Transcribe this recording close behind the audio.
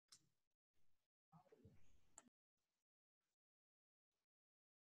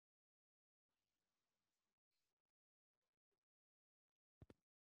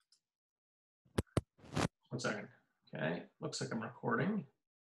second. Okay, looks like I'm recording.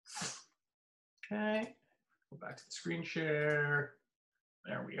 Okay, go back to the screen share.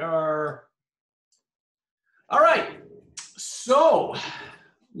 There we are. All right, so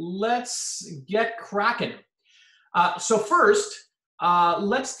let's get cracking. So first,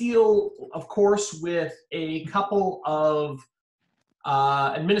 let's deal, of course, with a couple of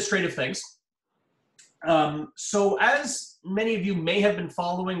administrative things. So as many of you may have been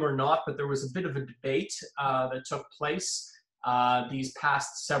following or not, but there was a bit of a debate that took place these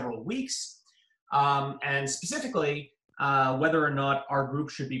past several weeks, and specifically whether or not our group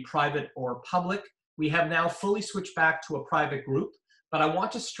should be private or public. We have now fully switched back to a private group, but I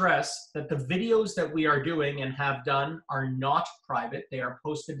want to stress that the videos that we are doing and have done are not private. They are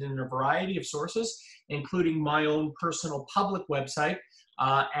posted in a variety of sources, including my own personal public website,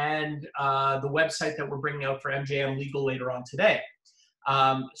 and the website that we're bringing out for MJM Legal later on today.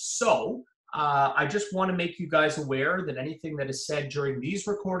 I just want to make you guys aware that anything that is said during these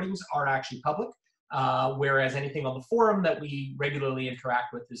recordings are actually public, whereas anything on the forum that we regularly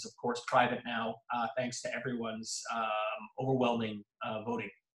interact with is, of course, private now, thanks to everyone's overwhelming voting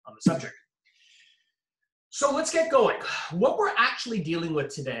on the subject. So let's get going. What we're actually dealing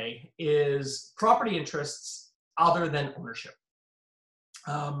with today is property interests other than ownership.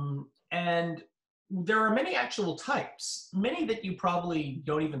 And there are many actual types, many that you probably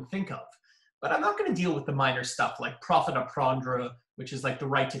don't even think of, but I'm not going to deal with the minor stuff like profit a prendre, which is like the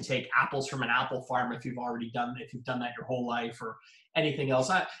right to take apples from an apple farm if you've done that your whole life, or anything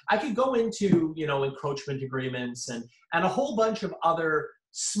else. I could go into, you know, encroachment agreements and a whole bunch of other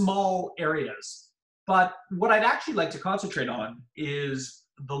small areas. But what I'd actually like to concentrate on is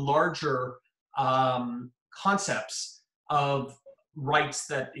the larger concepts of rights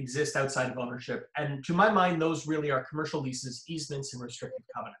that exist outside of ownership. And to my mind, those really are commercial leases, easements, and restrictive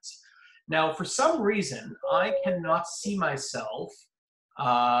covenants. Now, for some reason, I cannot see myself.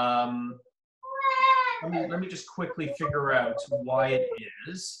 Let me just quickly figure out why it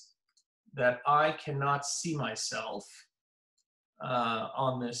is that I cannot see myself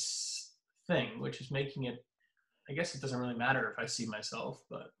on this thing, which is making it, I guess it doesn't really matter if I see myself,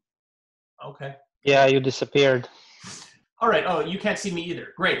 but okay. Yeah, you disappeared. All right. Oh, you can't see me either.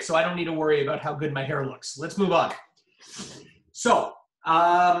 Great. So I don't need to worry about how good my hair looks. Let's move on. So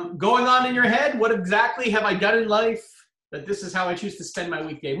going on in your head, what exactly have I done in life that this is how I choose to spend my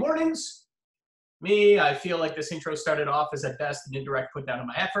weekday mornings? Me, I feel like this intro started off as at best an indirect put down of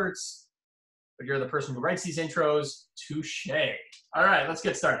my efforts, but you're the person who writes these intros. Touche. All right, let's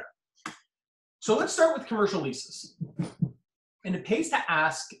get started. So let's start with commercial leases. And it pays to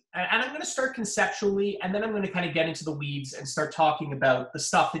ask, and I'm going to start conceptually, and then I'm going to kind of get into the weeds and start talking about the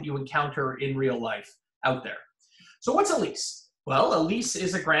stuff that you encounter in real life out there. So what's a lease? Well, a lease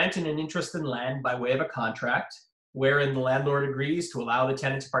is a grant in an interest in land by way of a contract, wherein the landlord agrees to allow the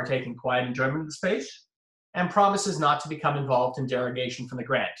tenant to partake in quiet enjoyment of the space and promises not to become involved in derogation from the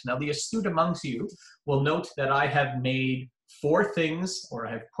grant. Now, the astute amongst you will note that I have made four things, or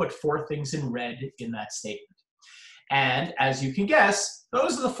I have put four things in red in that statement. And as you can guess,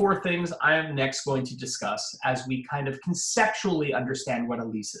 those are the four things I am next going to discuss as we kind of conceptually understand what a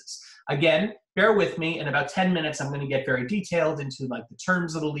lease is. Again, bear with me. In about 10 minutes, I'm going to get very detailed into like the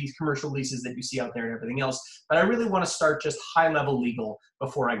terms of the lease, commercial leases that you see out there and everything else. But I really want to start just high-level legal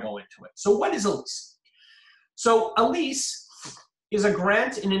before I go into it. So what is a lease? So a lease is a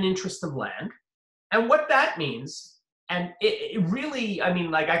grant in an interest of land. And what that means, and it really, I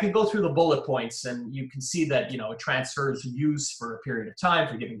mean, like I could go through the bullet points and you can see that, you know, it transfers use for a period of time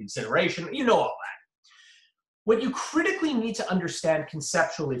for giving consideration, you know, all that. What you critically need to understand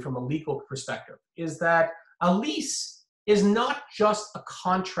conceptually from a legal perspective is that a lease is not just a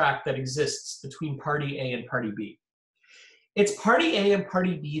contract that exists between party A and party B. It's party A and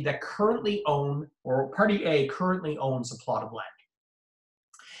party B that currently own, or party A currently owns a plot of land.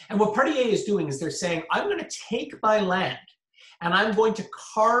 And what party A is doing is they're saying, I'm going to take my land and I'm going to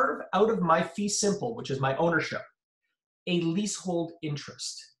carve out of my fee simple, which is my ownership, a leasehold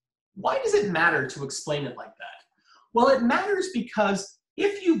interest. Why does it matter to explain it like that? Well, it matters because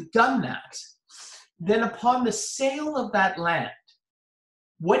if you've done that, then upon the sale of that land,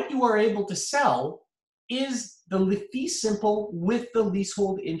 what you are able to sell is the fee simple with the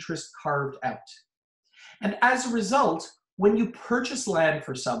leasehold interest carved out. And as a result, when you purchase land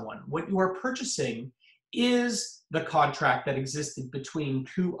for someone, what you are purchasing is the contract that existed between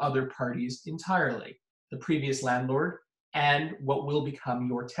two other parties entirely, the previous landlord and what will become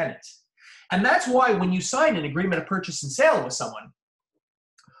your tenant. And that's why when you sign an agreement of purchase and sale with someone,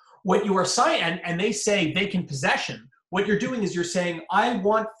 what you are signing, and they say vacant possession, What you're doing is you're saying, I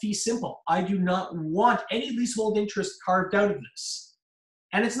want fee simple. I do not want any leasehold interest carved out of this.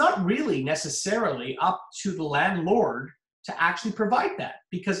 And it's not really necessarily up to the landlord to actually provide that,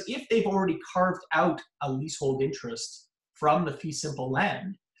 because if they've already carved out a leasehold interest from the fee simple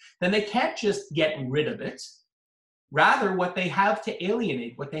land, then they can't just get rid of it. Rather, what they have to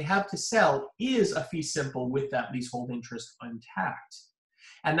alienate, what they have to sell, is a fee simple with that leasehold interest intact.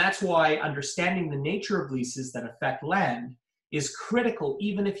 And that's why understanding the nature of leases that affect land is critical,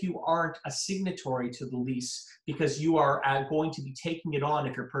 even if you aren't a signatory to the lease, because you are going to be taking it on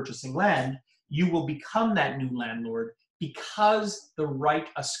if you're purchasing land. You will become that new landlord because the right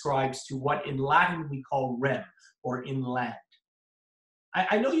ascribes to what in Latin we call rem, or in land.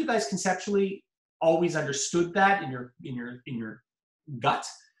 I know you guys conceptually always understood that in your gut,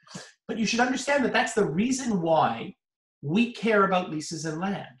 but you should understand that that's the reason why we care about leases and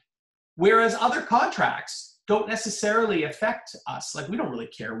land. Whereas other contracts don't necessarily affect us. Like, we don't really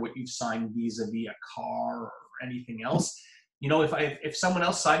care what you've signed vis-a-vis a car or anything else. You know, if someone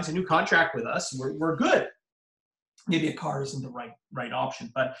else signs a new contract with us, we're good. Maybe a car isn't the right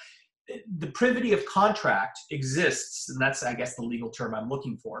option, but the privity of contract exists, and that's, I guess, the legal term I'm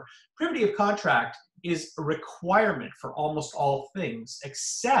looking for. Privity of contract is a requirement for almost all things,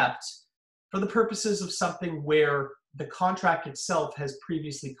 except for the purposes of something where the contract itself has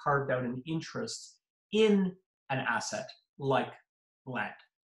previously carved out an interest in an asset like land.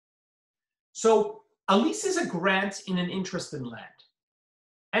 So a lease is a grant in an interest in land,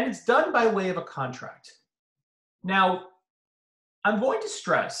 and it's done by way of a contract. Now, I'm going to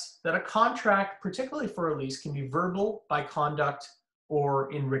stress that a contract, particularly for a lease, can be verbal, by conduct,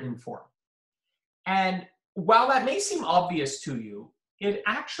 or in written form. And while that may seem obvious to you, it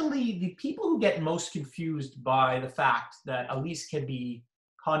actually, the people who get most confused by the fact that a lease can be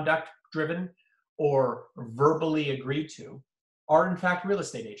conduct-driven or verbally agreed to are in fact real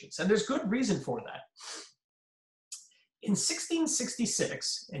estate agents. And there's good reason for that. In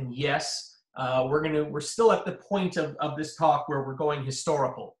 1666, and yes, we're still at the point of this talk where we're going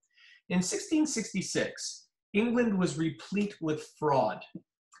historical. In 1666, England was replete with fraud.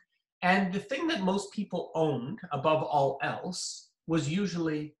 And the thing that most people owned above all else was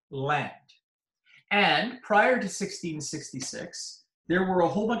usually land. And prior to 1666, there were a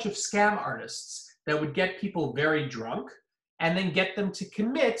whole bunch of scam artists that would get people very drunk and then get them to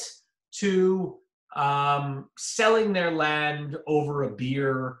commit to selling their land over a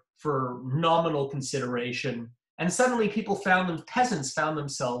beer for nominal consideration. And suddenly peasants found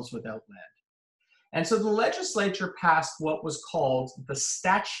themselves without land. And so the legislature passed what was called the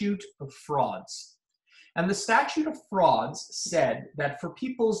Statute of Frauds. And the Statute of Frauds said that for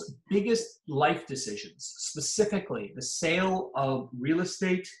people's biggest life decisions, specifically the sale of real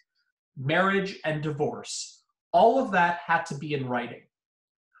estate, marriage, and divorce, all of that had to be in writing.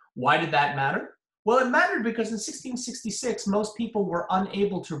 Why did that matter? Well, it mattered because in 1666, most people were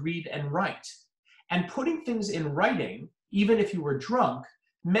unable to read and write. And putting things in writing, even if you were drunk,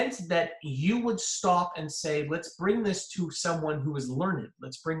 meant that you would stop and say, let's bring this to someone who is learned.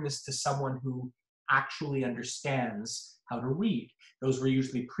 Let's bring this to someone who actually understands how to read. Those were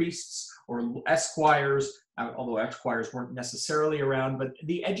usually priests or esquires, although esquires weren't necessarily around, but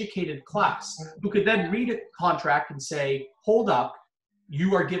the educated class who could then read a contract and say, hold up,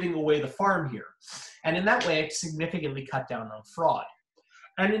 you are giving away the farm here. And in that way, it significantly cut down on fraud.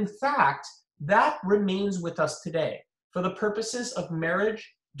 And in fact, that remains with us today. For the purposes of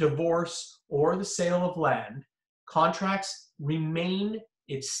marriage, divorce, or the sale of land, contracts remain.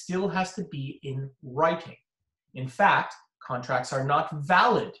 It still has to be in writing. In fact, contracts are not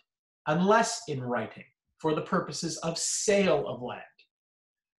valid unless in writing for the purposes of sale of land.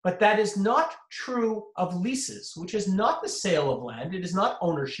 But that is not true of leases, which is not the sale of land. It is not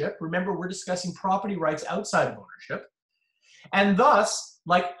ownership. Remember, we're discussing property rights outside of ownership. And thus,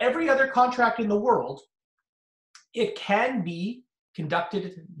 like every other contract in the world, it can be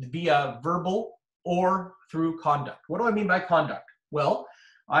conducted via verbal or through conduct. What do I mean by conduct? Well,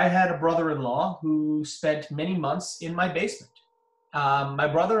 I had a brother-in-law who spent many months in my basement. My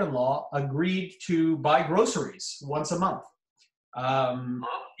brother-in-law agreed to buy groceries once a month.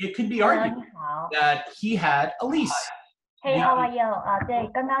 It could be argued that he had a lease. Hey, how are you?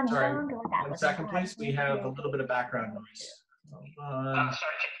 Sorry, 1 second, please. We have a little bit of background noise.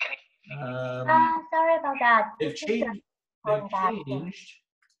 Sorry about that. They've changed.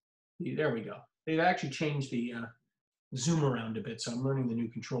 There we go. They've actually changed the zoom around a bit, so I'm learning the new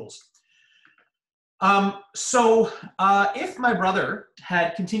controls. If my brother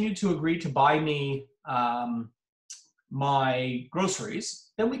had continued to agree to buy me my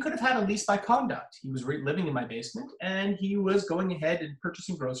groceries, then we could have had a lease by conduct. He was living in my basement, and he was going ahead and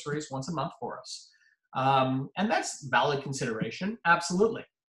purchasing groceries once a month for us. And that's valid consideration, absolutely.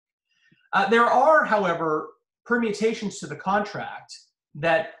 There are, however, permutations to the contract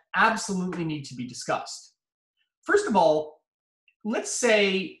that absolutely need to be discussed. First of all, let's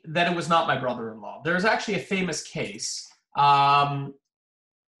say that it was not my brother-in-law. There's actually a famous case.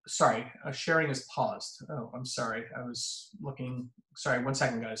 Sorry, sharing is paused. Oh, I'm sorry. I was looking. Sorry, 1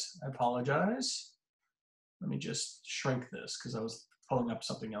 second, guys. I apologize. Let me just shrink this because I was pulling up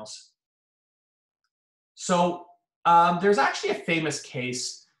something else. So there's actually a famous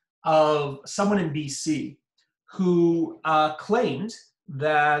case of someone in BC who claimed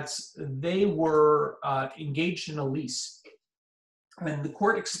that they were engaged in a lease. And the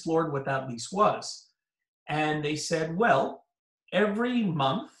court explored what that lease was. And they said, well, every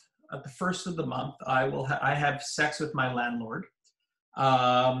month, at the first of the month, I have sex with my landlord.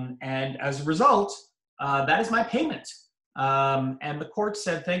 And as a result, that is my payment. And the court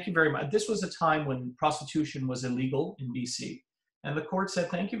said, thank you very much. This was a time when prostitution was illegal in BC. And the court said,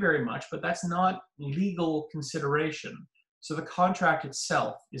 thank you very much, but that's not legal consideration. So the contract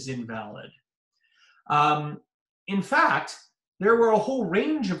itself is invalid. In fact, there were a whole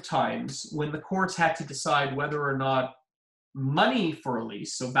range of times when the courts had to decide whether or not money for a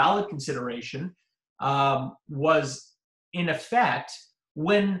lease, so valid consideration, was in effect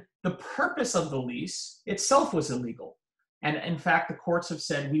when the purpose of the lease itself was illegal. And in fact, the courts have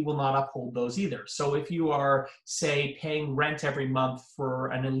said we will not uphold those either. So if you are, say, paying rent every month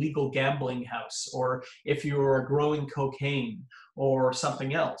for an illegal gambling house, or if you're growing cocaine or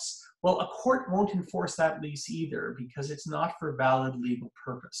something else, well, a court won't enforce that lease either because it's not for valid legal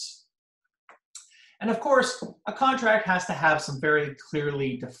purpose. And of course, a contract has to have some very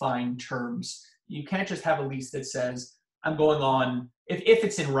clearly defined terms. You can't just have a lease that says, I'm going on, if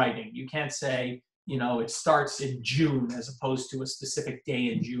it's in writing, you can't say, you know, it starts in June as opposed to a specific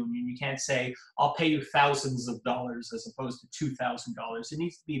day in June. And you can't say, I'll pay you thousands of dollars as opposed to $2,000. It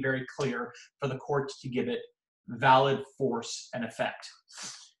needs to be very clear for the court to give it valid force and effect.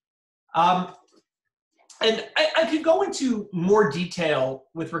 And I could go into more detail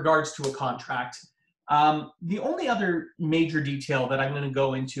with regards to a contract. The only other major detail that I'm going to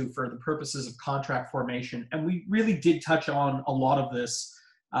go into for the purposes of contract formation, and we really did touch on a lot of this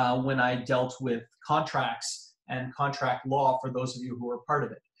when I dealt with contracts and contract law, for those of you who are part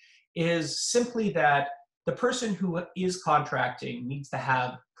of it, is simply that the person who is contracting needs to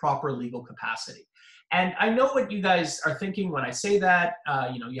have proper legal capacity. And I know what you guys are thinking when I say that.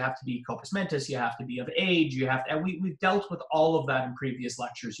 You know, you have to be corpus mentis, you have to be of age, you have to, and we've dealt with all of that in previous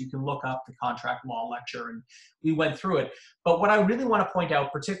lectures. You can look up the contract law lecture, and we went through it. But what I really want to point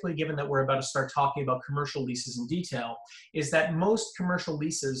out, particularly given that we're about to start talking about commercial leases in detail, is that most commercial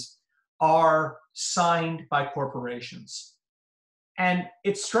leases are signed by corporations. And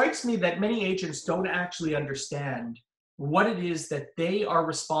it strikes me that many agents don't actually understand what it is that they are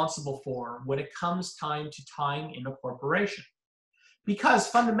responsible for when it comes time to tying in a corporation. Because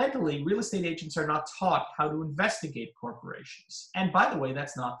fundamentally, real estate agents are not taught how to investigate corporations. And by the way,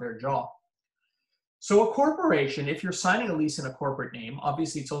 that's not their job. So a corporation, if you're signing a lease in a corporate name,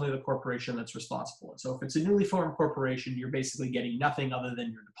 obviously it's only the corporation that's responsible. So if it's a newly formed corporation, you're basically getting nothing other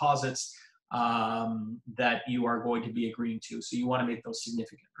than your deposits that you are going to be agreeing to. So you want to make those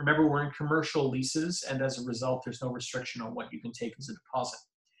significant. Remember, we're in commercial leases, and as a result, there's no restriction on what you can take as a deposit.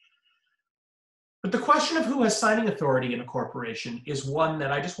 But the question of who has signing authority in a corporation is one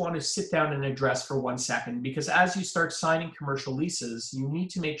that I just want to sit down and address for 1 second, because as you start signing commercial leases, you need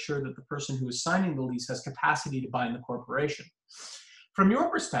to make sure that the person who is signing the lease has capacity to bind the corporation. From your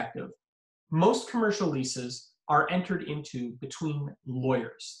perspective, most commercial leases are entered into between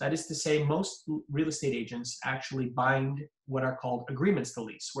lawyers. That is to say, most real estate agents actually bind what are called agreements to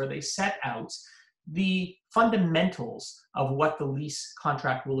lease, where they set out the fundamentals of what the lease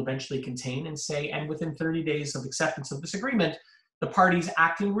contract will eventually contain and say, and within 30 days of acceptance of this agreement, the parties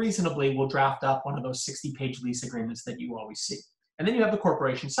acting reasonably will draft up one of those 60-page lease agreements that you always see. And then you have the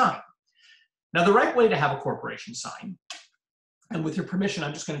corporation sign. Now, the right way to have a corporation sign, and with your permission,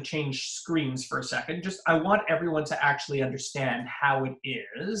 I'm just going to change screens for a second. I want everyone to actually understand how it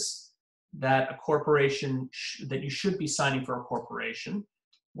is that a corporation, that you should be signing for a corporation.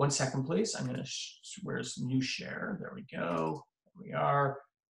 1 second, please. I'm going to, where's new share? There we go. There we are.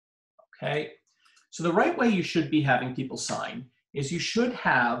 Okay. So the right way you should be having people sign is you should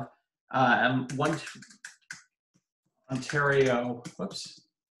have Ontario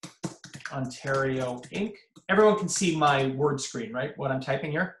Inc. Everyone can see my word screen, right? What I'm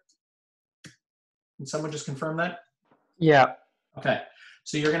typing here. Can someone just confirm that? Yeah. Okay,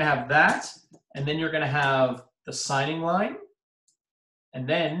 so you're going to have that, and then you're going to have the signing line, and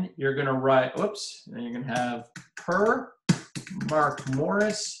then you're going to write, oops, and then you're going to have per Mark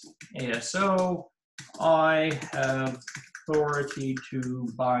Morris, ASO, I have authority to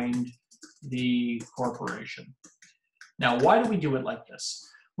bind the corporation. Now, why do we do it like this?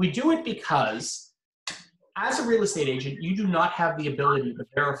 We do it because as a real estate agent, you do not have the ability to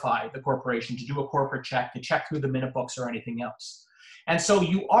verify the corporation, to do a corporate check, to check through the minute books or anything else. And so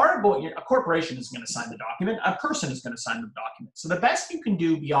you are going, a corporation is going to sign the document, a person is going to sign the document. So the best you can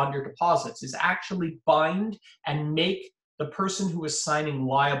do beyond your deposits is actually bind and make the person who is signing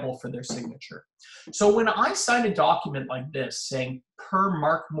liable for their signature. So when I sign a document like this saying per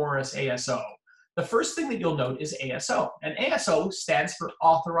Mark Morris ASO, the first thing that you'll note is ASO. And ASO stands for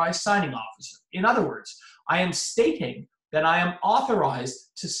Authorized Signing Officer. In other words, I am stating that I am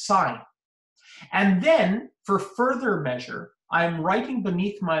authorized to sign. And then for further measure, I'm writing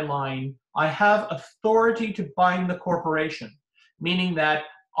beneath my line, I have authority to bind the corporation, meaning that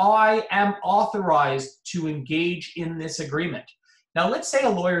I am authorized to engage in this agreement. Now, let's say a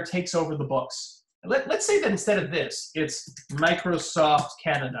lawyer takes over the books. Let's say that instead of this, it's Microsoft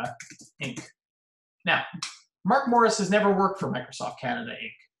Canada, Inc. Now, Mark Morris has never worked for Microsoft Canada,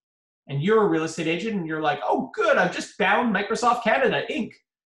 Inc. And you're a real estate agent and you're like, oh, good, I've just bound Microsoft Canada, Inc.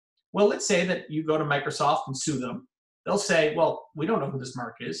 Well, let's say that you go to Microsoft and sue them. They'll say, well, we don't know who this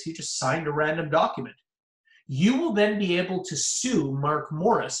Mark is. He just signed a random document. You will then be able to sue Mark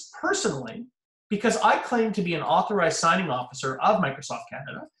Morris personally because I claim to be an authorized signing officer of Microsoft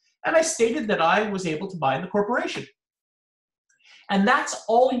Canada, and I stated that I was able to bind the corporation. And that's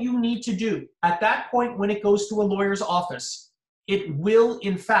all you need to do. At that point, when it goes to a lawyer's office, it will,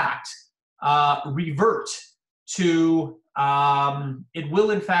 in fact, revert to the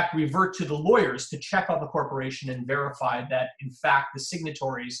lawyers to check on the corporation and verify that, in fact, the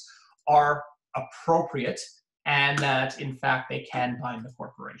signatories are appropriate and that, in fact, they can bind the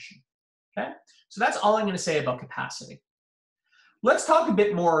corporation. Okay? So that's all I'm going to say about capacity. Let's talk a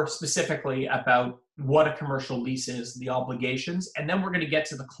bit more specifically about what a commercial lease is, the obligations, and then we're going to get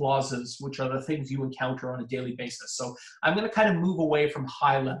to the clauses, which are the things you encounter on a daily basis. So I'm going to kind of move away from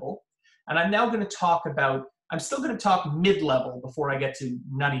high level, and I'm now going to talk about, I'm still going to talk mid-level before I get to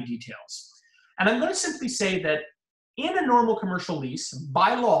nutty details. And I'm going to simply say that in a normal commercial lease,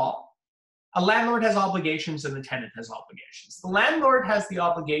 by law, a landlord has obligations and the tenant has obligations. The landlord has the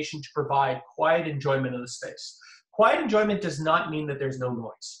obligation to provide quiet enjoyment of the space. Quiet enjoyment does not mean that there's no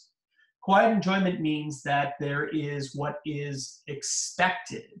noise. Quiet enjoyment means that there is what is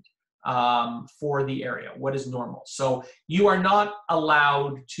expected for the area, what is normal. So you are not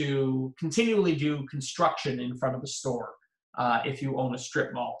allowed to continually do construction in front of a store if you own a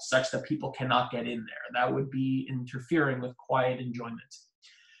strip mall, such that people cannot get in there. That would be interfering with quiet enjoyment.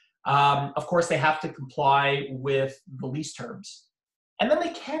 Of course, they have to comply with the lease terms. And then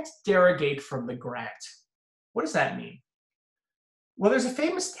they can't derogate from the grant. What does that mean? Well, there's a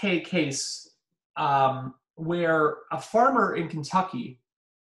famous case where a farmer in Kentucky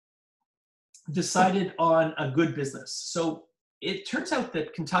decided on a good business. So it turns out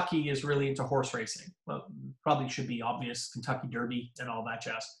that Kentucky is really into horse racing. Well, probably should be obvious, Kentucky Derby and all that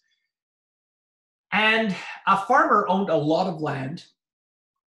jazz. And a farmer owned a lot of land,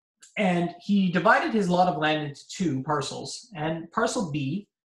 and he divided his lot of land into two parcels. And parcel B,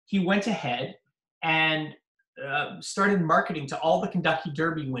 he went ahead and started marketing to all the Kentucky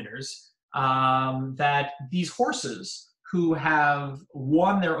Derby winners that these horses who have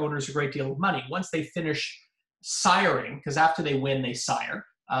won their owners a great deal of money, once they finish siring, because after they win, they sire,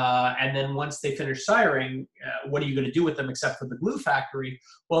 and then once they finish siring, what are you going to do with them except for the glue factory?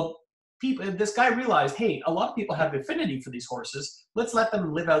 Well, this guy realized, hey, a lot of people have affinity for these horses. Let's let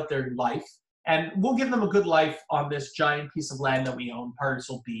them live out their life, and we'll give them a good life on this giant piece of land that we own,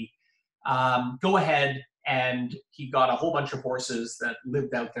 parcel B. Go ahead. And he got a whole bunch of horses that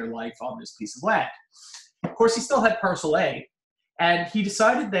lived out their life on this piece of land. Of course, he still had parcel A, and he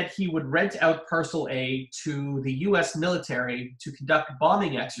decided that he would rent out parcel A to the US military to conduct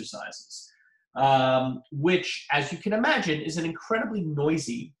bombing exercises, which, as you can imagine, is an incredibly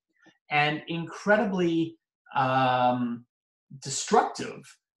noisy and incredibly destructive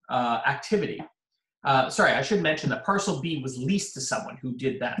activity. Sorry, I should mention that parcel B was leased to someone who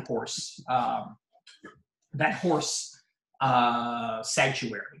did that horse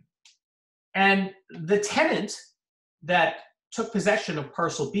sanctuary. And the tenant that took possession of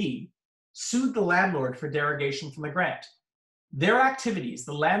parcel B sued the landlord for derogation from the grant. Their activities,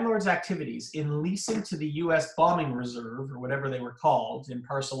 the landlord's activities in leasing to the US Bombing Reserve, or whatever they were called in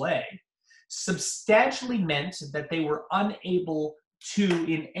parcel A, substantially meant that they were unable to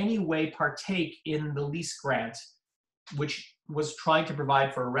in any way partake in the lease grant, which was trying to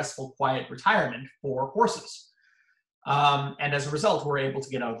provide for a restful, quiet retirement for horses. And as a result, we're able to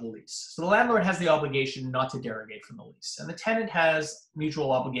get out of the lease. So the landlord has the obligation not to derogate from the lease. And the tenant has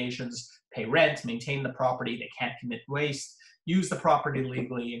mutual obligations: pay rent, maintain the property, they can't commit waste, use the property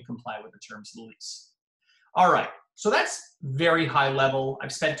legally, and comply with the terms of the lease. All right, so that's very high level.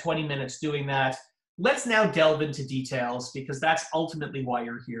 I've spent 20 minutes doing that. Let's now delve into details, because that's ultimately why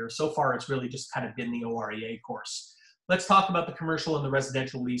you're here. So far, it's really just kind of been the OREA course. Let's talk about the commercial and the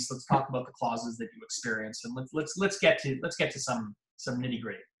residential lease. Let's talk about the clauses that you experience, and let's get to some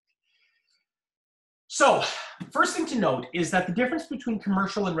nitty-gritty. So, first thing to note is that the difference between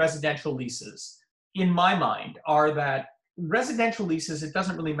commercial and residential leases, in my mind, are that residential leases, it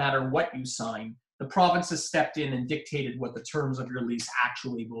doesn't really matter what you sign. The province has stepped in and dictated what the terms of your lease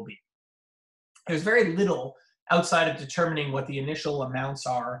actually will be. There's very little outside of determining what the initial amounts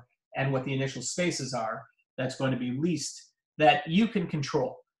are and what the initial spaces are that's going to be leased that you can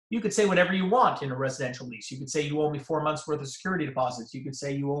control. You could say whatever you want in a residential lease. You could say you owe me 4 months worth of security deposits. You could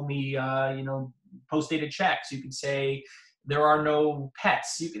say you owe me, post-dated checks. You could say there are no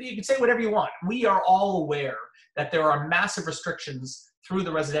pets. You could say whatever you want. We are all aware that there are massive restrictions through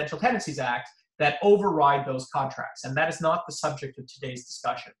the Residential Tenancies Act that override those contracts, and that is not the subject of today's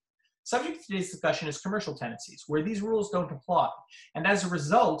discussion. Subject to today's discussion is commercial tenancies, where these rules don't apply. And as a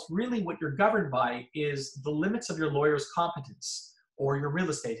result, really what you're governed by is the limits of your lawyer's competence or your real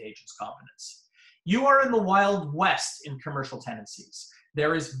estate agent's competence. You are in the Wild West in commercial tenancies.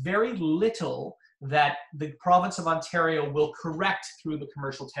 There is very little that the province of Ontario will correct through the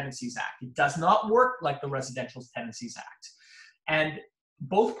Commercial Tenancies Act. It does not work like the Residential Tenancies Act. And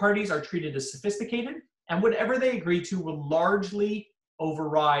both parties are treated as sophisticated, and whatever they agree to will largely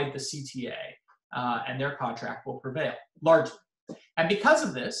override the CTA, and their contract will prevail, largely. And because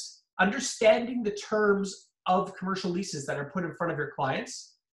of this, understanding the terms of commercial leases that are put in front of your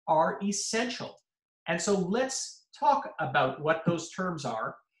clients are essential. And so let's talk about what those terms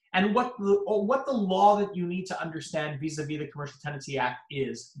are and what the law that you need to understand vis-a-vis the Commercial Tenancy Act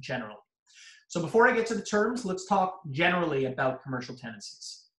is generally. So before I get to the terms, let's talk generally about commercial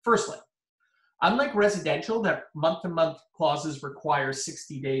tenancies. Firstly, unlike residential, that month-to-month clauses require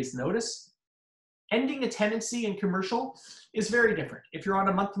 60 days notice, ending a tenancy in commercial is very different. If you're on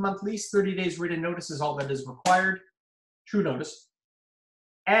a month-to-month lease, 30 days written notice is all that is required, true notice.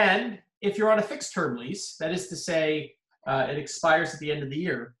 And if you're on a fixed-term lease, that is to say, it expires at the end of the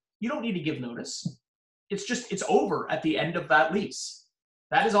year, you don't need to give notice. It's over at the end of that lease.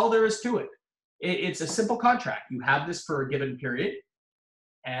 That is all there is to it. It's a simple contract. You have this for a given period,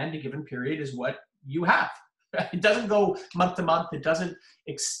 and a given period is what you have. It doesn't go month to month. It doesn't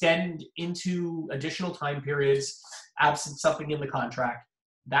extend into additional time periods absent something in the contract.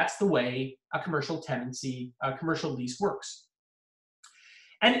 That's the way a commercial tenancy, a commercial lease works.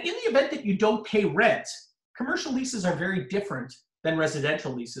 And in the event that you don't pay rent, commercial leases are very different than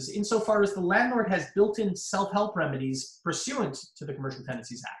residential leases insofar as the landlord has built-in self-help remedies pursuant to the Commercial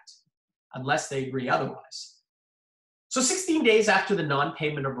Tenancies Act, unless they agree otherwise. So 16 days after the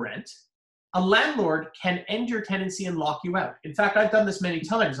non-payment of rent, a landlord can end your tenancy and lock you out. In fact, I've done this many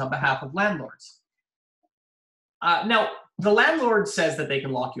times on behalf of landlords. Now, the landlord says that they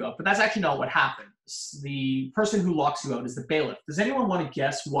can lock you out, but that's actually not what happens. The person who locks you out is the bailiff. Does anyone want to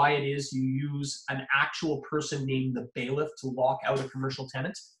guess why it is you use an actual person named the bailiff to lock out a commercial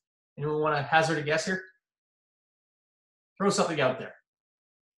tenant? Anyone want to hazard a guess here? Throw something out there.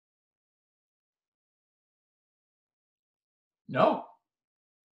 No?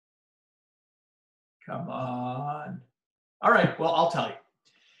 Come on. All right, well, I'll tell you.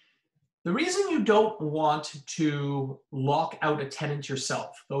 The reason you don't want to lock out a tenant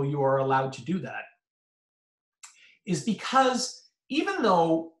yourself, though you are allowed to do that, is because even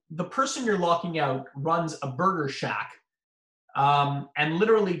though the person you're locking out runs a burger shack and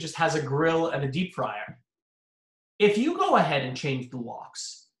literally just has a grill and a deep fryer, if you go ahead and change the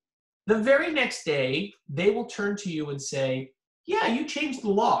locks, the very next day, they will turn to you and say, yeah, you changed the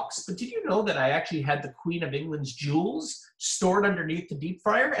locks, but did you know that I actually had the Queen of England's jewels stored underneath the deep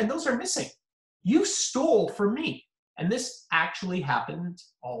fryer? And those are missing. You stole from me. And this actually happened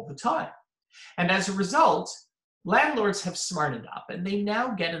all the time. And as a result, landlords have smartened up, and they now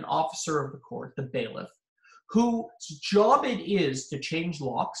get an officer of the court, the bailiff, whose job it is to change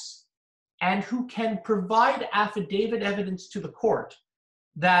locks and who can provide affidavit evidence to the court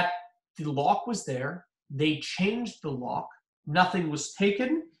that the lock was there, they changed the lock, nothing was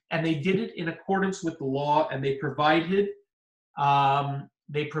taken, and they did it in accordance with the law, and they provided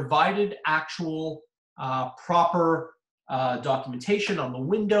they provided actual proper documentation on the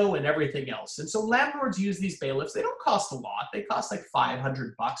window and everything else. And so landlords use these bailiffs. They don't cost a lot. They cost like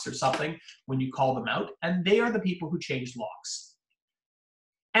 $500 or something when you call them out, and they are the people who change locks.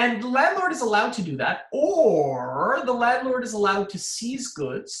 And the landlord is allowed to do that, or the landlord is allowed to seize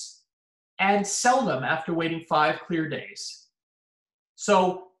goods and sell them after waiting 5 clear days.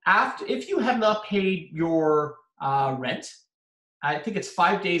 So if you have not paid your rent, I think it's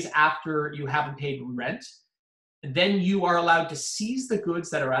 5 days after you haven't paid rent, then you are allowed to seize the goods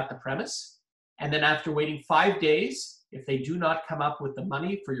that are at the premise. And then after waiting 5 days, if they do not come up with the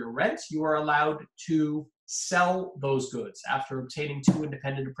money for your rent, you are allowed to sell those goods after obtaining 2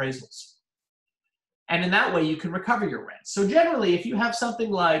 independent appraisals. And in that way, you can recover your rent. So generally, if you have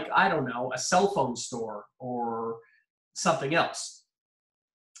something like, I don't know, a cell phone store or something else,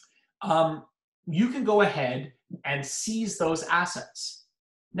 you can go ahead and seize those assets.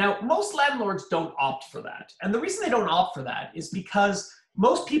 Now, most landlords don't opt for that. And the reason they don't opt for that is because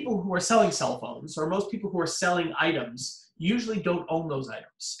most people who are selling cell phones or most people who are selling items usually don't own those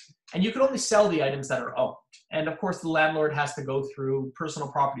items. And you can only sell the items that are owned. And of course, the landlord has to go through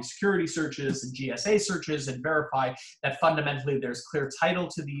personal property security searches and GSA searches and verify that fundamentally there's clear title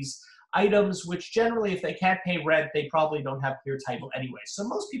to these items, which generally, if they can't pay rent, they probably don't have clear title anyway. So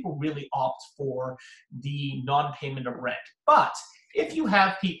most people really opt for the non-payment of rent. But if you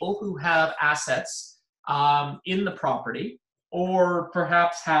have people who have assets in the property, or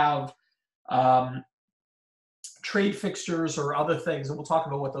perhaps have trade fixtures or other things, and we'll talk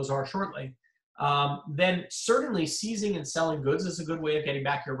about what those are shortly, then certainly seizing and selling goods is a good way of getting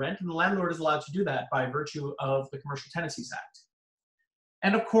back your rent, and the landlord is allowed to do that by virtue of the Commercial Tenancies Act.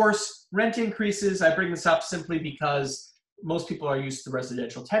 And of course, rent increases, I bring this up simply because most people are used to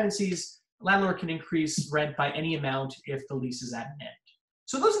residential tenancies. A landlord can increase rent by any amount if the lease is at an end.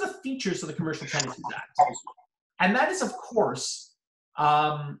 So those are the features of the Commercial Tenancies Act. And that is, of course,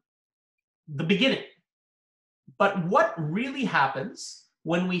 the beginning. But what really happens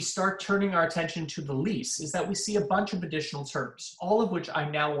when we start turning our attention to the lease is that we see a bunch of additional terms, all of which I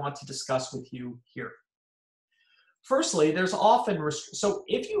now want to discuss with you here. Firstly, there's often, so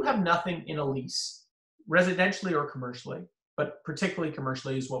if you have nothing in a lease, residentially or commercially, but particularly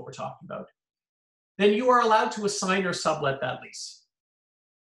commercially is what we're talking about, then you are allowed to assign or sublet that lease.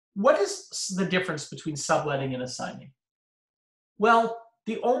 What is the difference between subletting and assigning? Well,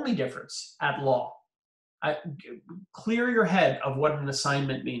 the only difference at law, clear your head of what an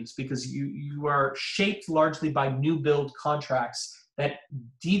assignment means, because you are shaped largely by new build contracts that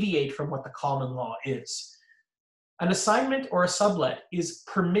deviate from what the common law is. An assignment or a sublet is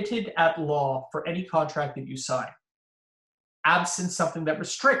permitted at law for any contract that you sign, absent something that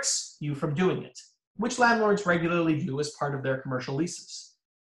restricts you from doing it, which landlords regularly do as part of their commercial leases.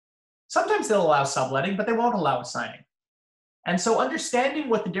 Sometimes they'll allow subletting, but they won't allow assigning. And so understanding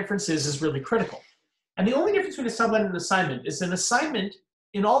what the difference is really critical. And the only difference between a sublet and an assignment is an assignment,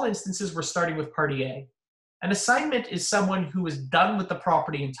 in all instances, we're starting with party A. An assignment is someone who is done with the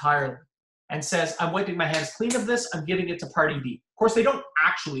property entirely and says, I'm wiping my hands clean of this, I'm giving it to party B. Of course, they don't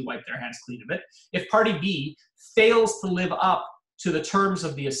actually wipe their hands clean of it. If party B fails to live up to the terms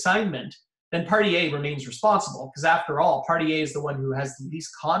of the assignment, then party A remains responsible, because after all, party A is the one who has the lease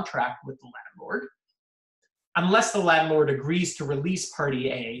contract with the landlord, unless the landlord agrees to release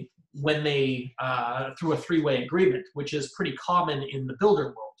party A when they, through a 3-way agreement, which is pretty common in the builder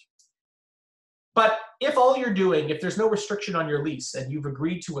world. But if all you're doing, if there's no restriction on your lease and you've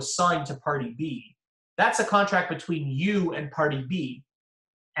agreed to assign to party B, that's a contract between you and party B,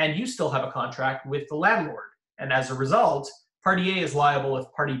 and you still have a contract with the landlord. And as a result, party A is liable if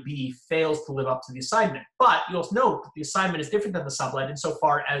party B fails to live up to the assignment. But you'll note that the assignment is different than the sublet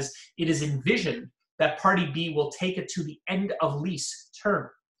insofar as it is envisioned that party B will take it to the end of lease term.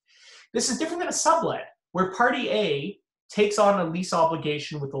 This is different than a sublet, where party A takes on a lease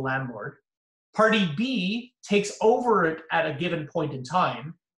obligation with the landlord, party B takes over it at a given point in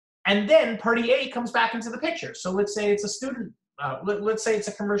time, and then party A comes back into the picture. So let's say it's a student, let's say it's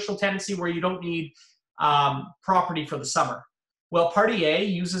a commercial tenancy where you don't need property for the summer. Well, party A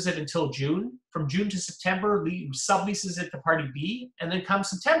uses it until June. From June to September, subleases it to party B, and then come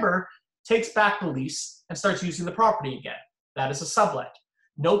September, takes back the lease and starts using the property again. That is a sublet.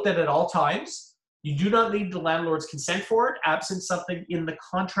 Note that at all times, you do not need the landlord's consent for it, absent something in the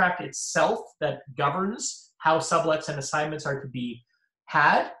contract itself that governs how sublets and assignments are to be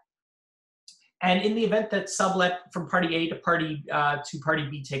had. And in the event that sublet from party A to party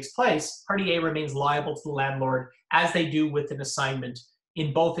B takes place, party A remains liable to the landlord as they do with an assignment.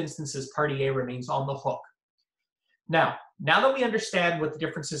 In both instances, party A remains on the hook. Now, Now that we understand what the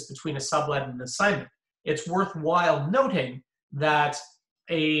difference is between a sublet and an assignment, it's worthwhile noting that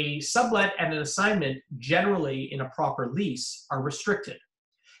a sublet and an assignment generally in a proper lease are restricted.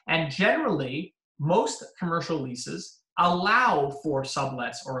 And generally, most commercial leases allow for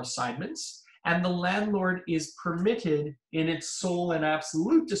sublets or assignments, and the landlord is permitted in its sole and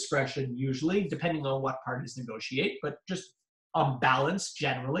absolute discretion, usually, depending on what parties negotiate, but just on balance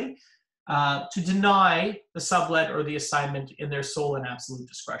generally, to deny the sublet or the assignment in their sole and absolute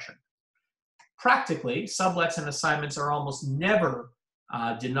discretion. Practically, sublets and assignments are almost never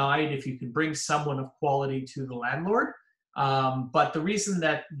denied if you can bring someone of quality to the landlord. But the reason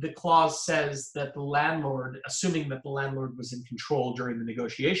that the clause says that the landlord, assuming that the landlord was in control during the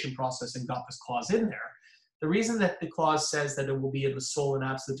negotiation process and got this clause in there, the reason that the clause says that it will be in the sole and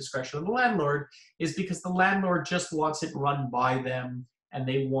absolute discretion of the landlord is because the landlord just wants it run by them, and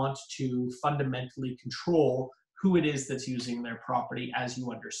they want to fundamentally control who it is that's using their property, as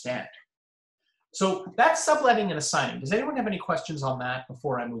you understand. So that's subletting and assigning. Does anyone have any questions on that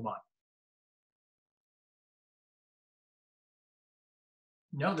before I move on?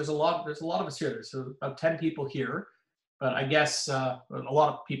 No, there's a lot of us here. There's about 10 people here, but I guess a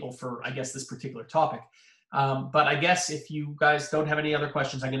lot of people for, I guess, this particular topic. But I guess if you guys don't have any other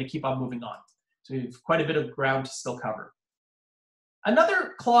questions, I'm going to keep on moving on. So we have quite a bit of ground to still cover.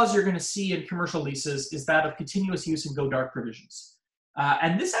 Another clause you're going to see in commercial leases is that of continuous use and go dark provisions.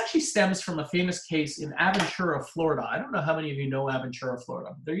 And this actually stems from a famous case in Aventura, Florida. I don't know how many of you know Aventura,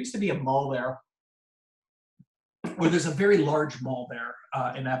 Florida. There used to be a mall there, or there's a very large mall there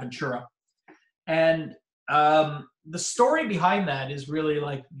in Aventura. And the story behind that is really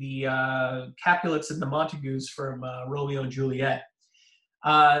like the Capulets and the Montagues from Romeo and Juliet.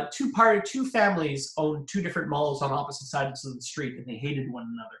 Two families owned two different malls on opposite sides of the street, and they hated one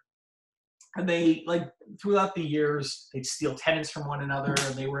another. And they, like, throughout the years, they'd steal tenants from one another,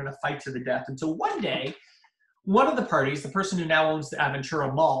 and they were in a fight to the death. Until one day, one of the parties, the person who now owns the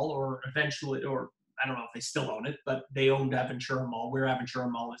Aventura Mall, or eventually, or I don't know if they still own it, but they owned Aventura Mall, where Aventura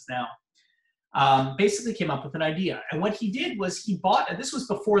Mall is now, basically came up with an idea. And what he did was he bought, and this was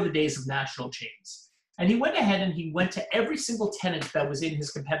before the days of national chains, and he went ahead and he went to every single tenant that was in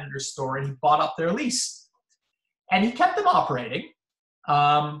his competitor's store, and he bought up their lease. And he kept them operating,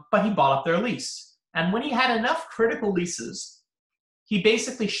 but he bought up their lease. And when he had enough critical leases, he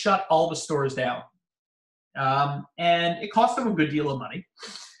basically shut all the stores down. And it cost him a good deal of money,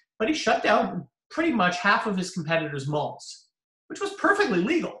 but he shut down pretty much half of his competitors' malls, which was perfectly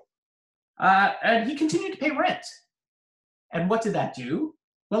legal. And he continued to pay rent. And what did that do?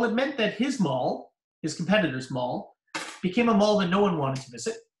 Well, it meant that his mall, his competitor's mall, became a mall that no one wanted to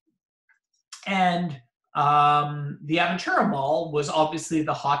visit. And the Aventura Mall was obviously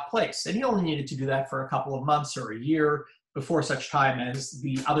the hot place. And he only needed to do that for a couple of months or a year before such time as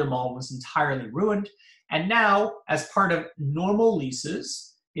the other mall was entirely ruined. And now, as part of normal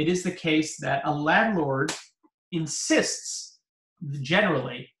leases, it is the case that a landlord insists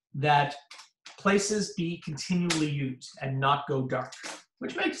generally that places be continually used and not go dark,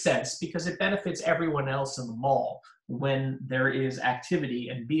 which makes sense because it benefits everyone else in the mall when there is activity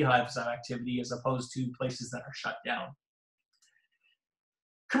and beehives of activity as opposed to places that are shut down.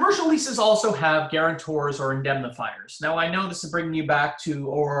 Commercial leases also have guarantors or indemnifiers. Now, I know this is bringing you back to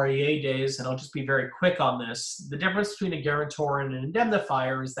OREA days, and I'll just be very quick on this. The difference between a guarantor and an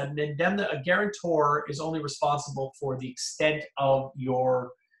indemnifier is that a guarantor is only responsible for the extent of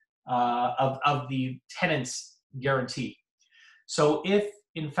your of the tenant's guarantee. So if,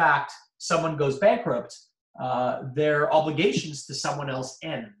 in fact, someone goes bankrupt, their obligations to someone else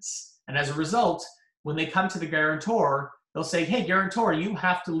ends. And as a result, when they come to the guarantor, they'll say, hey, guarantor, you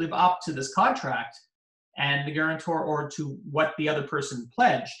have to live up to this contract and the guarantor, or to what the other person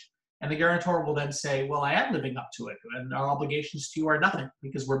pledged. And the guarantor will then say, well, I am living up to it, and our obligations to you are nothing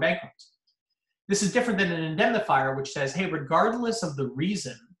because we're bankrupt. This is different than an indemnifier, which says, hey, regardless of the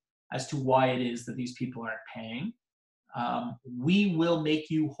reason as to why it is that these people aren't paying, we will make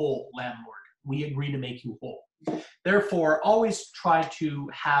you whole, landlord. We agree to make you whole. Therefore, always try to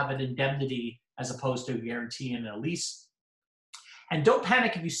have an indemnity as opposed to a guarantee in a lease. And don't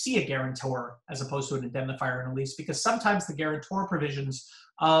panic if you see a guarantor as opposed to an indemnifier in a lease, because sometimes the guarantor provisions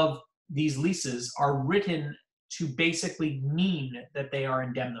of these leases are written to basically mean that they are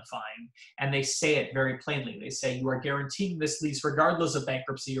indemnifying, and they say it very plainly. They say you are guaranteeing this lease regardless of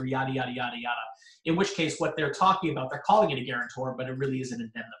bankruptcy or yada, yada, yada, yada. In which case, what they're talking about, they're calling it a guarantor, but it really is an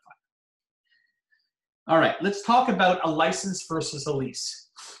indemnifier. All right, let's talk about a license versus a lease.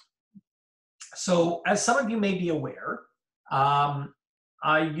 So as some of you may be aware,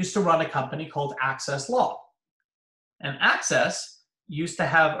 I used to run a company called Access Law. And Access used to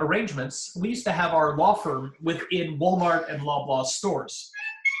have arrangements. We used to have our law firm within Walmart and Loblaw stores.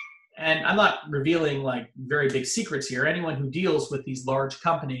 And I'm not revealing like very big secrets here. Anyone who deals with these large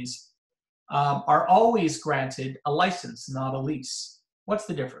companies are always granted a license, not a lease. What's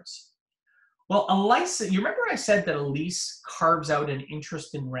the difference? Well, a license, you remember I said that a lease carves out an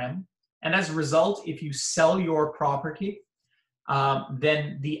interest in rem? And as a result, if you sell your property,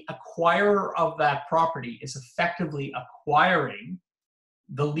 then the acquirer of that property is effectively acquiring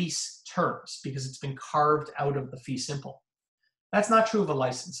the lease terms because it's been carved out of the fee simple. That's not true of a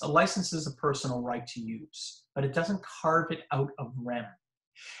license. A license is a personal right to use, but it doesn't carve it out of rem.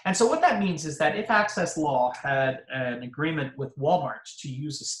 And so what that means is that if Access Law had an agreement with Walmart to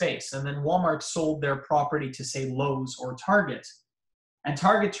use a space, and then Walmart sold their property to, say, Lowe's or Target, and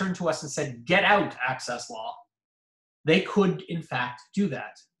Target turned to us and said, get out, Access Law, they could, in fact, do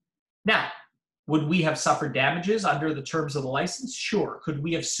that. Now, would we have suffered damages under the terms of the license? Sure. Could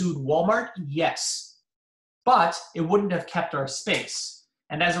we have sued Walmart? Yes. But it wouldn't have kept our space.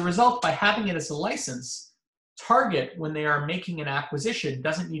 And as a result, by having it as a license, Target, when they are making an acquisition,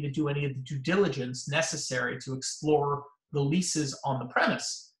 doesn't need to do any of the due diligence necessary to explore the leases on the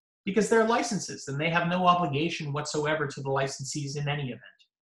premise because they're licenses and they have no obligation whatsoever to the licensees in any event.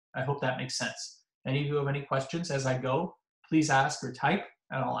 I hope that makes sense. Any of you have any questions as I go, please ask or type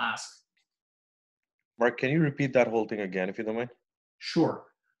and I'll ask. Mark, can you repeat that whole thing again, if you don't mind? Sure.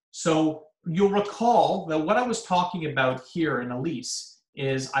 So you'll recall that what I was talking about here in a lease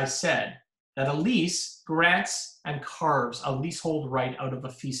is I said that a lease grants and carves a leasehold right out of a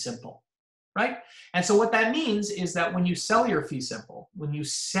fee simple, right? And so what that means is that when you sell your fee simple, when you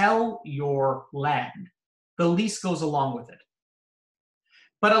sell your land, the lease goes along with it.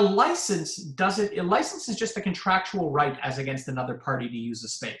 But a license doesn't, a license is just a contractual right as against another party to use a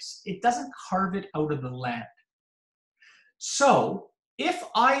space. It doesn't carve it out of the land. So if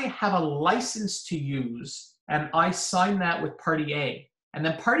I have a license to use and I sign that with party A, and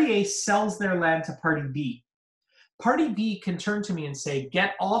then party A sells their land to party B. Party B can turn to me and say,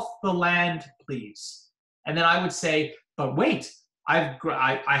 get off the land, please. And then I would say, but wait, I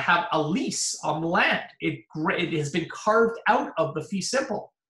have a lease on the land. It has been carved out of the fee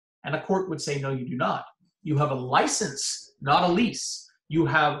simple. And a court would say, no, you do not. You have a license, not a lease. You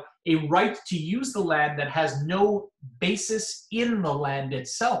have a right to use the land that has no basis in the land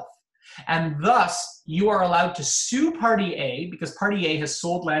itself. And thus, you are allowed to sue party A because party A has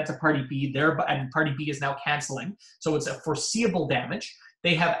sold land to party B, and party B is now canceling. So it's a foreseeable damage.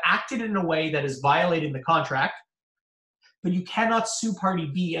 They have acted in a way that is violating the contract, but you cannot sue party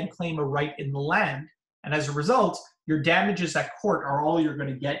B and claim a right in the land. And as a result, your damages at court are all you're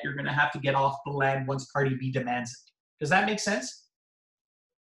going to get. You're going to have to get off the land once party B demands it. Does that make sense?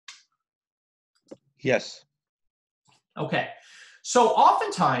 Yes. Okay. So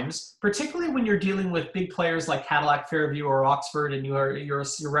oftentimes, particularly when you're dealing with big players like Cadillac Fairview or Oxford and you're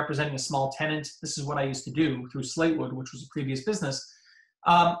representing a small tenant, this is what I used to do through Slatewood, which was a previous business,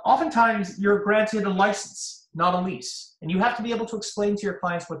 oftentimes you're granted a license, not a lease. And you have to be able to explain to your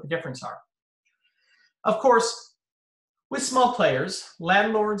clients what the difference are. Of course, with small players,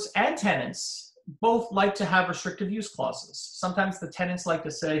 landlords and tenants both like to have restrictive use clauses. Sometimes the tenants like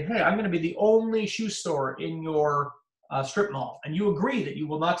to say, hey, I'm going to be the only shoe store in your strip mall, and you agree that you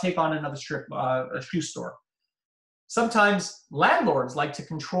will not take on another shoe store. Sometimes landlords like to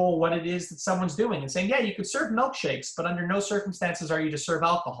control what it is that someone's doing and saying, yeah, you could serve milkshakes, but under no circumstances are you to serve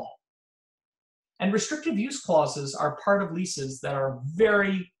alcohol. And restrictive use clauses are part of leases that are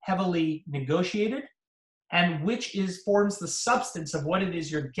very heavily negotiated and which forms the substance of what it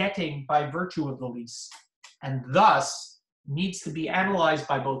is you're getting by virtue of the lease, and thus needs to be analyzed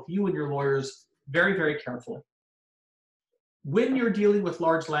by both you and your lawyers very, very carefully. When you're dealing with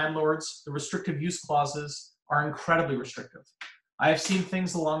large landlords, the restrictive use clauses are incredibly restrictive. I have seen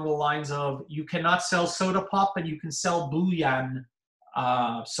things along the lines of, you cannot sell soda pop, but you can sell bouillon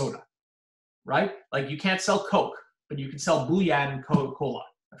soda, right? Like you can't sell Coke, but you can sell bouillon Coca-Cola.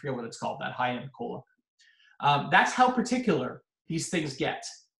 I forget what it's called, that high-end cola. That's how particular these things get.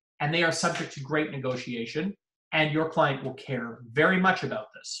 And they are subject to great negotiation, and your client will care very much about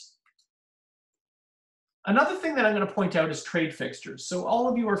this. Another thing that I'm going to point out is trade fixtures. So all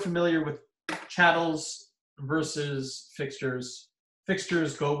of you are familiar with chattels versus fixtures.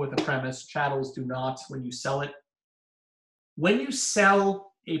 Fixtures go with a premise, chattels do not when you sell it. When you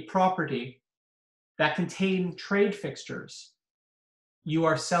sell a property that contain trade fixtures, you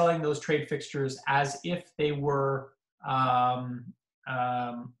are selling those trade fixtures as if they were, as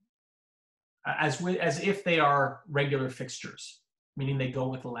if they are regular fixtures, meaning they go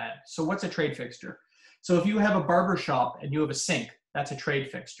with the land. So what's a trade fixture? So if you have a barber shop and you have a sink, that's a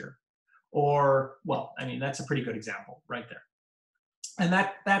trade fixture. Or, well, I mean, that's a pretty good example right there. And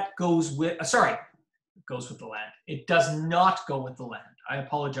that goes with, sorry, it goes with the land. It does not go with the land. I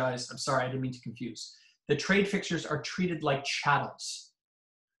apologize. I'm sorry, I didn't mean to confuse. The trade fixtures are treated like chattels.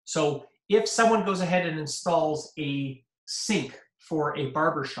 So if someone goes ahead and installs a sink for a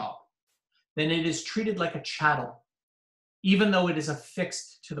barber shop, then it is treated like a chattel, even though it is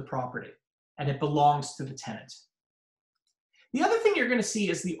affixed to the property and it belongs to the tenant. The other thing you're going to see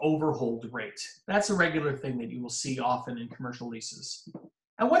is the overhold rate. That's a regular thing that you will see often in commercial leases.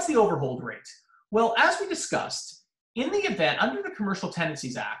 And what's the overhold rate? Well, as we discussed, in the event, under the Commercial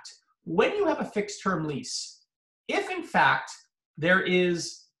Tenancies Act, when you have a fixed term lease, if in fact there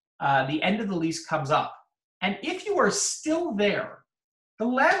is the end of the lease comes up, and if you are still there, the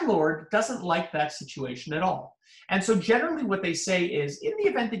landlord doesn't like that situation at all. And so generally what they say is, in the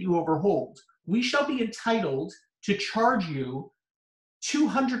event that you overhold, we shall be entitled to charge you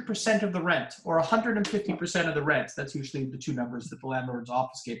 200% of the rent or 150% of the rent. That's usually the two numbers that the landlords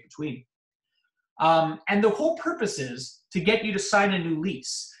obfuscate between. And the whole purpose is to get you to sign a new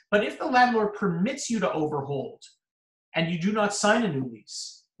lease. But if the landlord permits you to overhold and you do not sign a new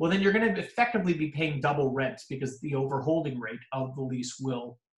lease, well, then you're going to effectively be paying double rent because the overholding rate of the lease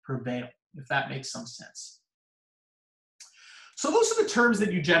will prevail, if that makes some sense. So those are the terms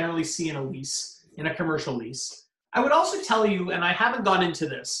that you generally see in a lease, in a commercial lease. I would also tell you, and I haven't gone into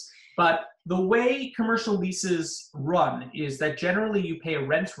this, but the way commercial leases run is that generally you pay a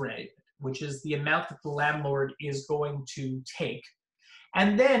rent rate, which is the amount that the landlord is going to take.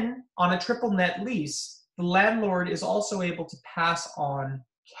 And then on a triple net lease, the landlord is also able to pass on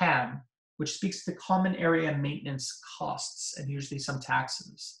CAM, which speaks to common area maintenance costs and usually some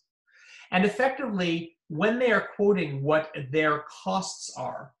taxes. And effectively, when they are quoting what their costs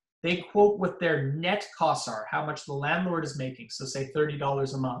are, they quote what their net costs are, how much the landlord is making, so say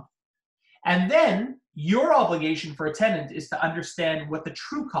 $30 a month. And then your obligation for a tenant is to understand what the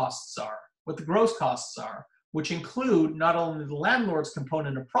true costs are, what the gross costs are, which include not only the landlord's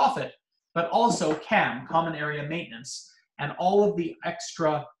component of profit, but also CAM, common area maintenance, and all of the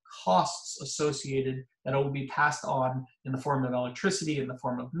extra costs associated that will be passed on in the form of electricity, in the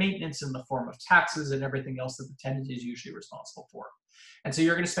form of maintenance, in the form of taxes, and everything else that the tenant is usually responsible for. And so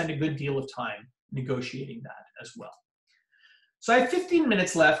you're going to spend a good deal of time negotiating that as well. So I have 15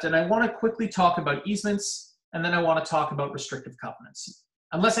 minutes left, and I want to quickly talk about easements, and then I want to talk about restrictive covenants.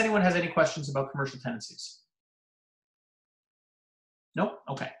 Unless anyone has any questions about commercial tenancies. No?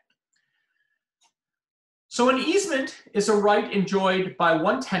 Okay. So an easement is a right enjoyed by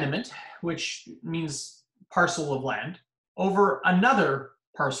one tenement, which means parcel of land, over another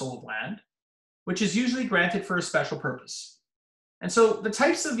parcel of land, which is usually granted for a special purpose. And so the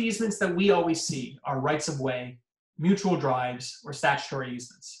types of easements that we always see are rights of way, mutual drives, or statutory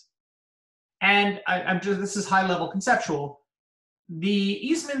easements. And this is high level conceptual. The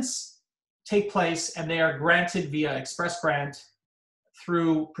easements take place and they are granted via express grant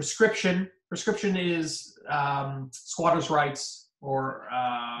through prescription. Prescription is squatter's rights or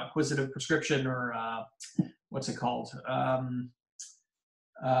acquisitive prescription or what's it called?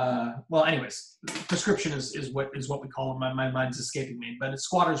 Well, anyways, prescription is what we call them. My mind's escaping me, but it's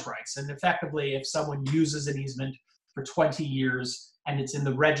squatter's rights. And effectively, if someone uses an easement for 20 years and it's in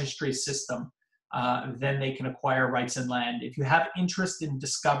the registry system, then they can acquire rights in land. If you have interest in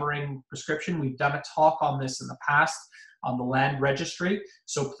discovering prescription, we've done a talk on this in the past on the land registry.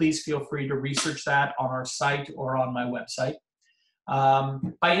 So please feel free to research that on our site or on my website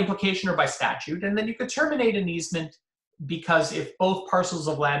by implication or by statute. And then you could terminate an easement because if both parcels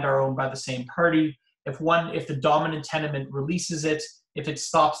of land are owned by the same party, if the dominant tenement releases it, if it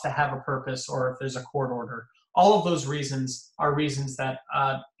stops to have a purpose, or if there's a court order, all of those reasons are reasons that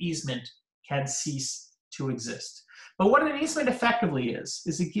easement can cease to exist. But what an easement effectively is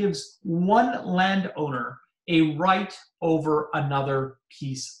it gives one landowner a right over another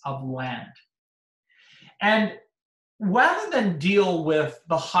piece of land. And rather than deal with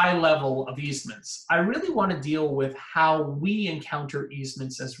the high level of easements, I really want to deal with how we encounter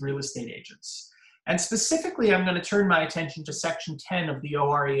easements as real estate agents. And specifically, I'm going to turn my attention to Section 10 of the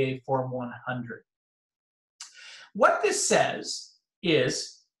OREA Form 100. What this says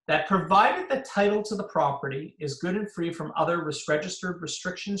is that provided the title to the property is good and free from other registered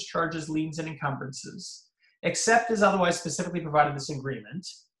restrictions, charges, liens, and encumbrances, except as otherwise specifically provided in this agreement,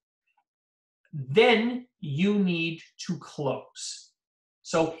 then you need to close.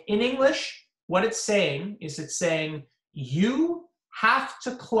 So in English, what it's saying is you have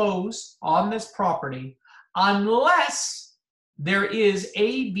to close on this property unless there is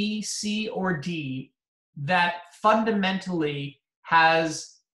A, B, C, or D that fundamentally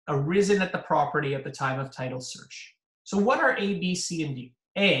has arisen at the property at the time of title search. So what are A, B, C, and D?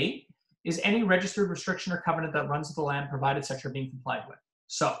 A is any registered restriction or covenant that runs with the land provided such are being complied with.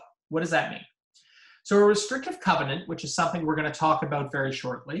 So what does that mean? So a restrictive covenant, which is something we're going to talk about very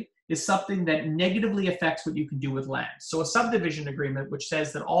shortly, is something that negatively affects what you can do with land. So a subdivision agreement which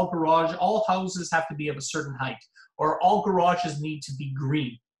says that all houses have to be of a certain height, or all garages need to be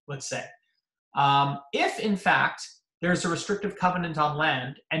green, let's say. If in fact there's a restrictive covenant on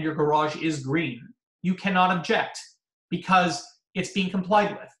land and your garage is green, you cannot object because it's being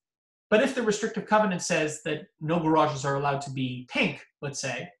complied with. But if the restrictive covenant says that no garages are allowed to be pink, let's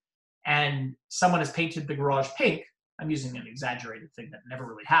say, and someone has painted the garage pink, I'm using an exaggerated thing that never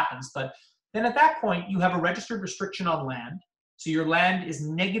really happens, but then at that point you have a registered restriction on land. So your land is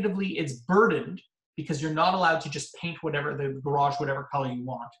it's burdened because you're not allowed to just paint the garage whatever color you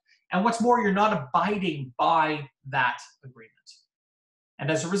want. And what's more, you're not abiding by that agreement. And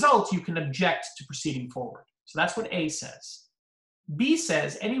as a result, you can object to proceeding forward. So that's what A says. B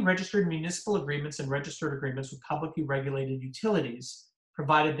says any registered municipal agreements and registered agreements with publicly regulated utilities,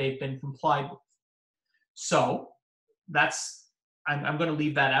 provided they've been complied with. So I'm going to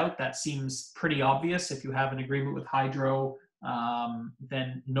leave that out. That seems pretty obvious. If you have an agreement with hydro,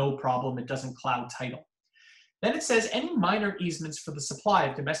 then no problem. It doesn't cloud title. Then it says any minor easements for the supply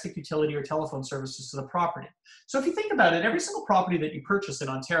of domestic utility or telephone services to the property. So if you think about it, every single property that you purchase in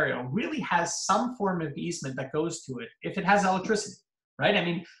Ontario really has some form of easement that goes to it if it has electricity, right? I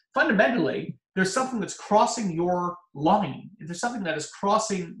mean, fundamentally, there's something that's crossing your line. There's something that is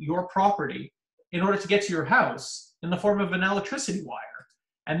crossing your property in order to get to your house in the form of an electricity wire.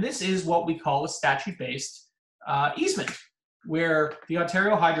 And this is what we call a statute-based easement, where the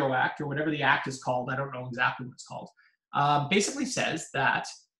Ontario Hydro Act, or whatever the act is called, I don't know exactly what it's called, basically says that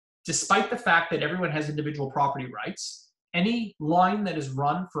despite the fact that everyone has individual property rights, any line that is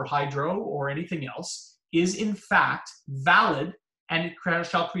run for hydro or anything else is in fact valid, and it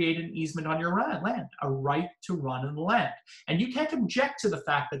shall create an easement on your land, a right to run in the land. And you can't object to the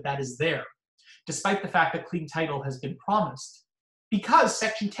fact that that is there, despite the fact that clean title has been promised, because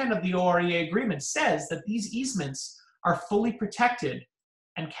Section 10 of the OREA agreement says that these easements are fully protected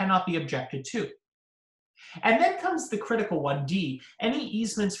and cannot be objected to. And then comes the critical one, D, any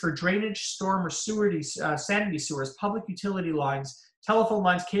easements for drainage, storm, or sanitary sewers, public utility lines, telephone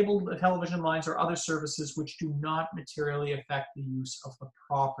lines, cable television lines, or other services which do not materially affect the use of the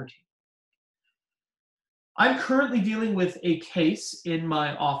property. I'm currently dealing with a case in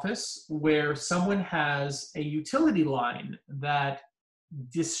my office where someone has a utility line that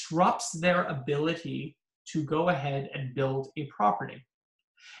disrupts their ability to go ahead and build a property.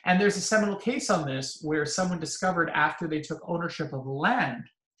 And there's a seminal case on this where someone discovered after they took ownership of the land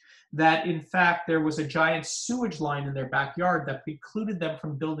that in fact there was a giant sewage line in their backyard that precluded them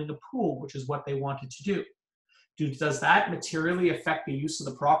from building a pool, which is what they wanted to do. Does that materially affect the use of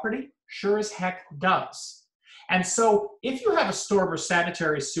the property? Sure as heck does. And so if you have a storm or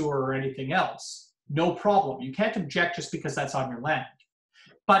sanitary sewer or anything else, no problem. You can't object just because that's on your land.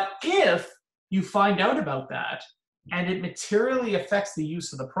 But if you find out about that and it materially affects the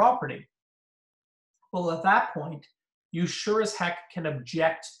use of the property, well, at that point, you sure as heck can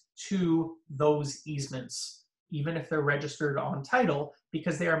object to those easements, even if they're registered on title,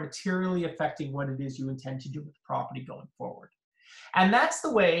 because they are materially affecting what it is you intend to do with the property going forward. And that's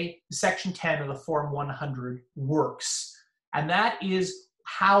the way Section 10 of the Form 100 works. And that is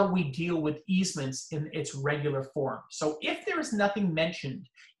how we deal with easements in its regular form. So if there is nothing mentioned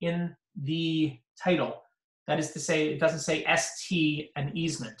in the title, that is to say, it doesn't say ST an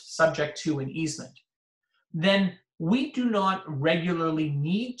easement, subject to an easement, then we do not regularly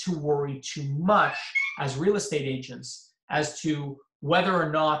need to worry too much as real estate agents as to whether or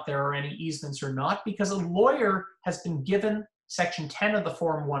not there are any easements or not, because a lawyer has been given Section 10 of the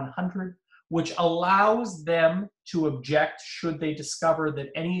Form 100, which allows them to object should they discover that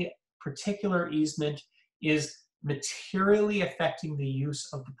any particular easement is materially affecting the use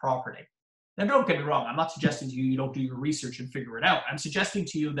of the property. Now, don't get me wrong. I'm not suggesting to you you don't do your research and figure it out. I'm suggesting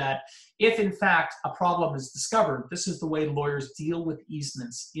to you that if, in fact, a problem is discovered, this is the way lawyers deal with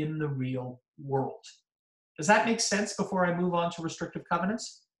easements in the real world. Does that make sense before I move on to restrictive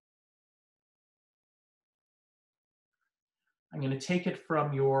covenants? I'm going to take it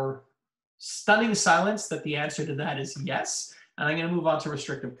from your stunning silence that the answer to that is yes, and I'm going to move on to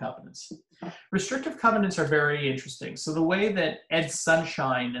restrictive covenants. Restrictive covenants are very interesting. So the way that Ed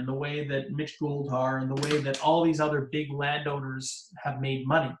Sunshine and the way that Mitch Goldhar and the way that all these other big landowners have made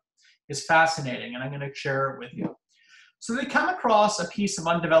money is fascinating, and I'm going to share it with you. So they come across a piece of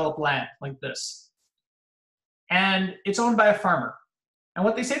undeveloped land like this. and it's owned by a farmer. And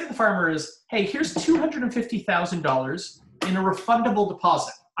what they say to the farmer is, hey, here's $250,000 in a refundable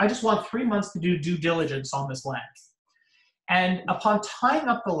deposit. I just want 3 months to do due diligence on this land. And upon tying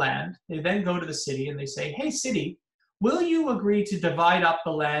up the land, they then go to the city and they say, hey, city, will you agree to divide up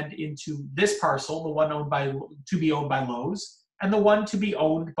the land into this parcel, the one owned by, to be owned by Lowe's, and the one to be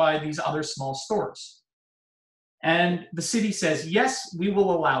owned by these other small stores? And the city says, yes, we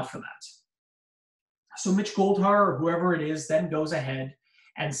will allow for that. So Mitch Goldhar, or whoever it is, then goes ahead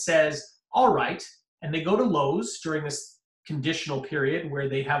and says, all right. And they go to Lowe's during this conditional period where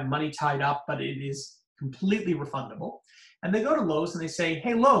they have money tied up, but it is completely refundable. And they go to Lowe's and they say,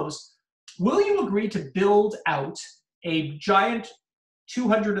 hey, Lowe's, will you agree to build out a giant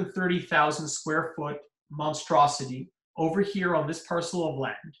 230,000 square foot monstrosity over here on this parcel of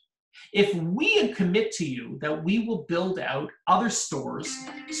land if we commit to you that we will build out other stores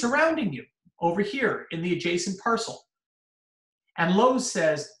surrounding you over here in the adjacent parcel? And Lowe's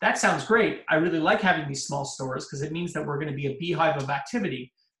says, that sounds great. I really like having these small stores because it means that we're going to be a beehive of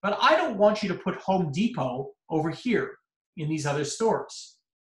activity. But I don't want you to put Home Depot over here in these other stores.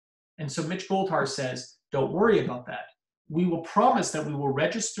 And so Mitch Goldhar says, don't worry about that. We will promise that we will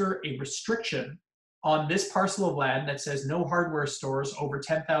register a restriction on this parcel of land that says no hardware stores over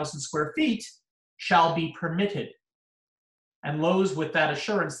 10,000 square feet shall be permitted. And Lowe's, with that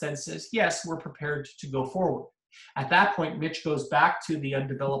assurance, then says, yes, we're prepared to go forward. At that point, Mitch goes back to the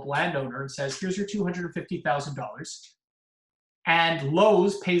undeveloped landowner and says, here's your $250,000. And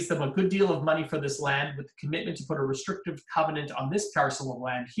Lowe's pays them a good deal of money for this land with the commitment to put a restrictive covenant on this parcel of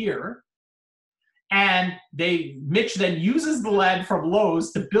land here. And Mitch then uses the land from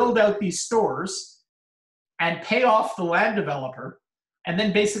Lowe's to build out these stores and pay off the land developer, and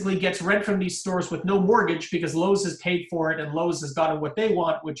then basically gets rent from these stores with no mortgage because Lowe's has paid for it and Lowe's has gotten what they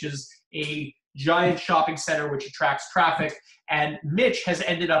want, which is a giant shopping center which attracts traffic. And Mitch has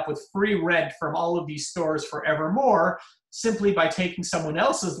ended up with free rent from all of these stores forevermore, simply by taking someone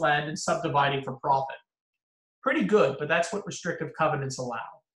else's land and subdividing for profit. Pretty good, but that's what restrictive covenants allow.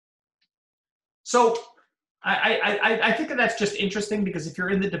 So I think that that's just interesting because if you're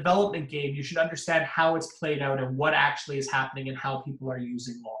in the development game, you should understand how it's played out and what actually is happening and how people are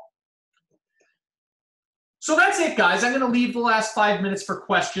using law. So that's it, guys. I'm going to leave the last 5 minutes for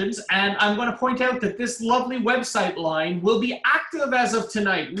questions, and I'm going to point out that this lovely website line will be active as of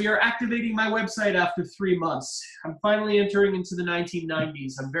tonight. We are activating my website after 3 months. I'm finally entering into the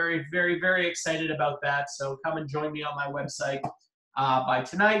 1990s. I'm very, very, very excited about that, so come and join me on my website by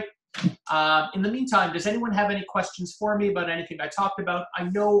tonight. In the meantime, does anyone have any questions for me about anything I talked about? I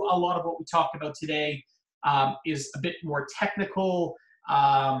know a lot of what we talked about today is a bit more technical,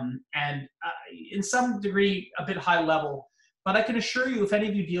 and in some degree a bit high level, but I can assure you if any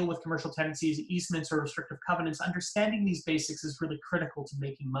of you deal with commercial tenancies, easements, or restrictive covenants, understanding these basics is really critical to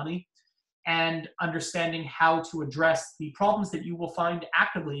making money and understanding how to address the problems that you will find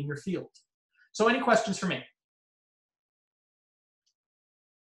actively in your field. So any questions for me?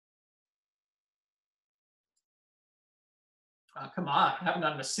 Come on, I haven't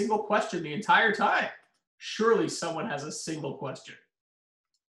gotten a single question the entire time. Surely someone has a single question.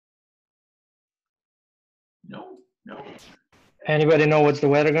 No. Anybody know what's the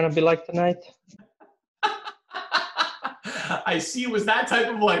weather going to be like tonight? I see it was that type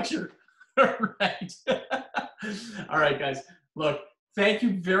of lecture. Right. All right, guys. Look, thank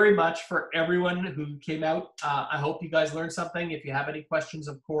you very much for everyone who came out. I hope you guys learned something. If you have any questions,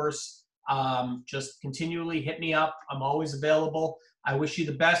 of course, just continually hit me up. I'm always available. I wish you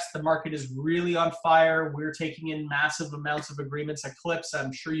the best. The market is really on fire. We're taking in massive amounts of agreements at Clips.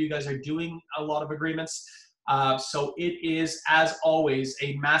 I'm sure you guys are doing a lot of agreements. So it is, as always,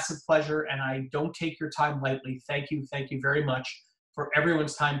 a massive pleasure, and I don't take your time lightly. Thank you very much for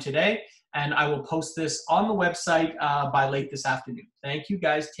everyone's time today, and I will post this on the website by late this afternoon. Thank you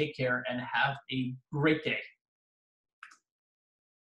guys, take care, and have a great day.